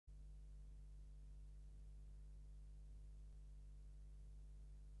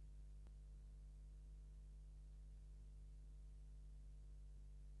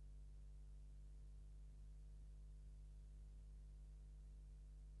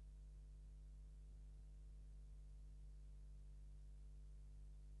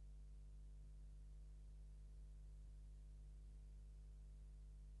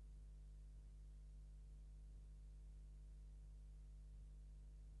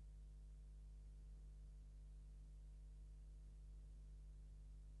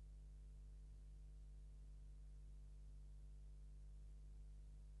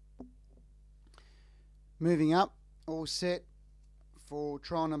Moving up, all set for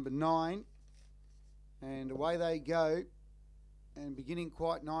trial number 9, and away they go. And beginning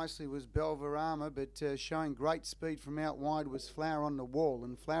quite nicely was Belvarama, but showing great speed from out wide was Flower on the Wall.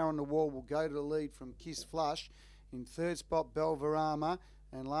 And Flower on the Wall will go to the lead from Kiss Flush. In third spot, Belvarama,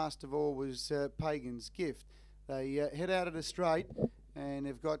 and last of all was Pagan's Gift. They head out of the straight, and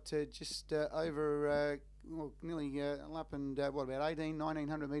they've got just over nearly up and about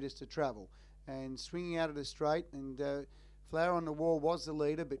 1900 metres to travel. And swinging out of the straight, and Flower on the Wall was the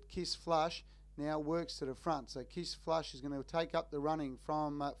leader, but Kiss Flush now works to the front. So Kiss Flush is going to take up the running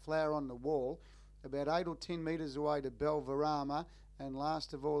from Flower on the Wall, about 8 or 10 metres away to Belvarama, and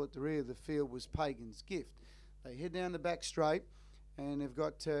last of all at the rear of the field was Pagan's Gift. They head down the back straight, and they've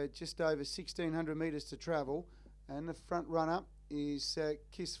got just over 1600 metres to travel, and the front runner is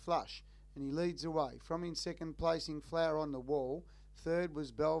Kiss Flush, and he leads away. From in second placing Flower on the Wall, third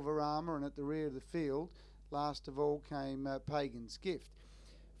was Belvarama, and at the rear of the field, last of all came Pagan's Gift.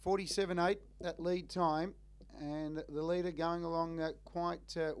 47.8 that lead time, and the leader going along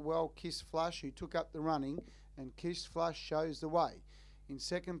quite well, Kiss Flush, who took up the running, and Kiss Flush shows the way. In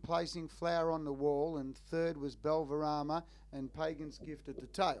second placing Flower on the Wall, and third was Belvarama, and Pagan's Gift at the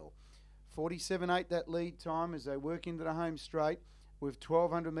tail. 47.8 that lead time as they work into the home straight with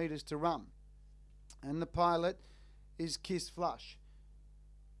 1200 metres to run. And the pilot is Kiss Flush.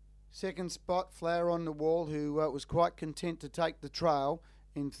 Second spot, Flower on the Wall, who was quite content to take the trail.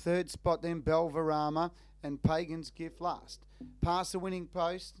 In third spot then Belvarama, and Pagan's Gift last. Past the winning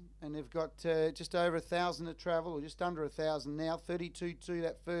post, and they've got just over 1,000 to travel, or just under 1,000 now. 32.2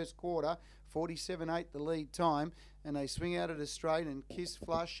 that first quarter, 47.8 the lead time, and they swing out of the straight, and Kiss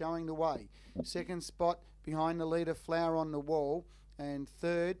Flush showing the way. Second spot behind the leader, Flower on the Wall, and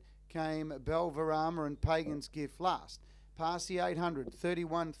third came Belvarama, and Pagan's Gift last. Past the 800,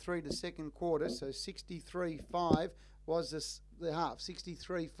 31.3 the second quarter, so 63.5 was the half.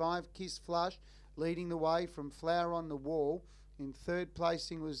 63.5, Kiss Flush leading the way from Flower on the Wall. In third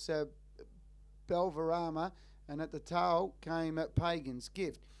placing was Belvarama, and at the tail came Pagan's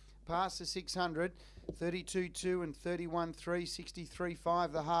Gift. Past the 600, 32.2 and 31.3,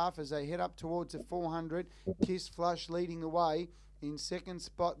 63.5 the half as they head up towards the 400. Kiss Flush leading the way. In second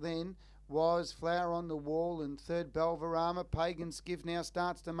spot then was Flower on the Wall, and third Belvarama. Pagan's Gift now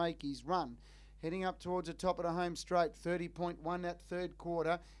starts to make his run. Heading up towards the top of the home straight, 30.1 that third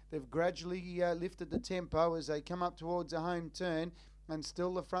quarter. They've gradually lifted the tempo as they come up towards the home turn, and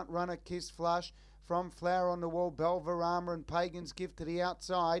still the front runner, Kiss Flush. From Flower on the Wall, Belvarama, and Pagan's Gift to the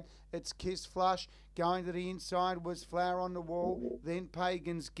outside. It's Kiss Flush. Going to the inside was Flower on the Wall, then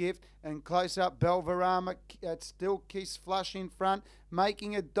Pagan's Gift, and close up Belvarama. It's still Kiss Flush in front,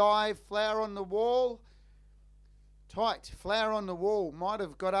 making a dive. Flower on the Wall. Tight. Flower on the Wall might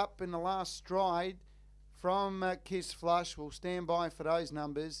have got up in the last stride from Kiss Flush. We'll stand by for those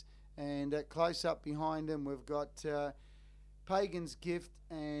numbers. And close up behind them, we've got Pagan's Gift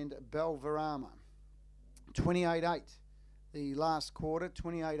and Belvarama. 28.8 the last quarter,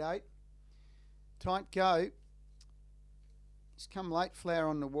 28.8. Tight go. He's come late, Flower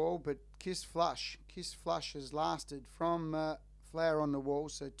on the Wall, but Kiss Flush. Kiss Flush has lasted from Flower on the Wall,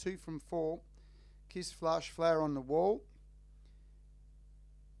 so 2 from 4. Kiss Flush, Flower on the Wall.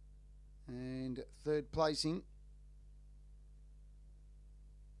 And third placing,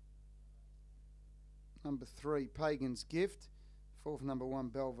 number 3, Pagan's Gift. Fourth, number 1,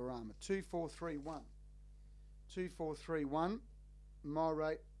 Belvarama. 2-4-3-1. 2-4-3-1. Mile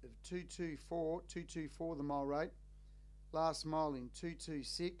rate of 2-2-4. 2-2-4 the mile rate. Last mile in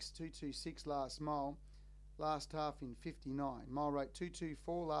 2-2-6. 2-2-6 last mile. Last half in 59. Mile rate 2-2-4.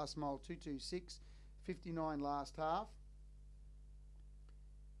 Last mile 2-2-6. 59 last half.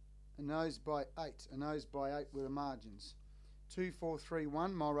 A nose by 8. A nose by 8 were the margins.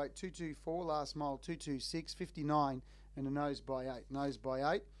 2-4-3-1. Mile rate 2-2-4. Last mile 2-2-6. 59 and a nose by 8. Nose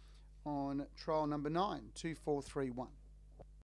by 8 on trial number 9. 2-4-3-1.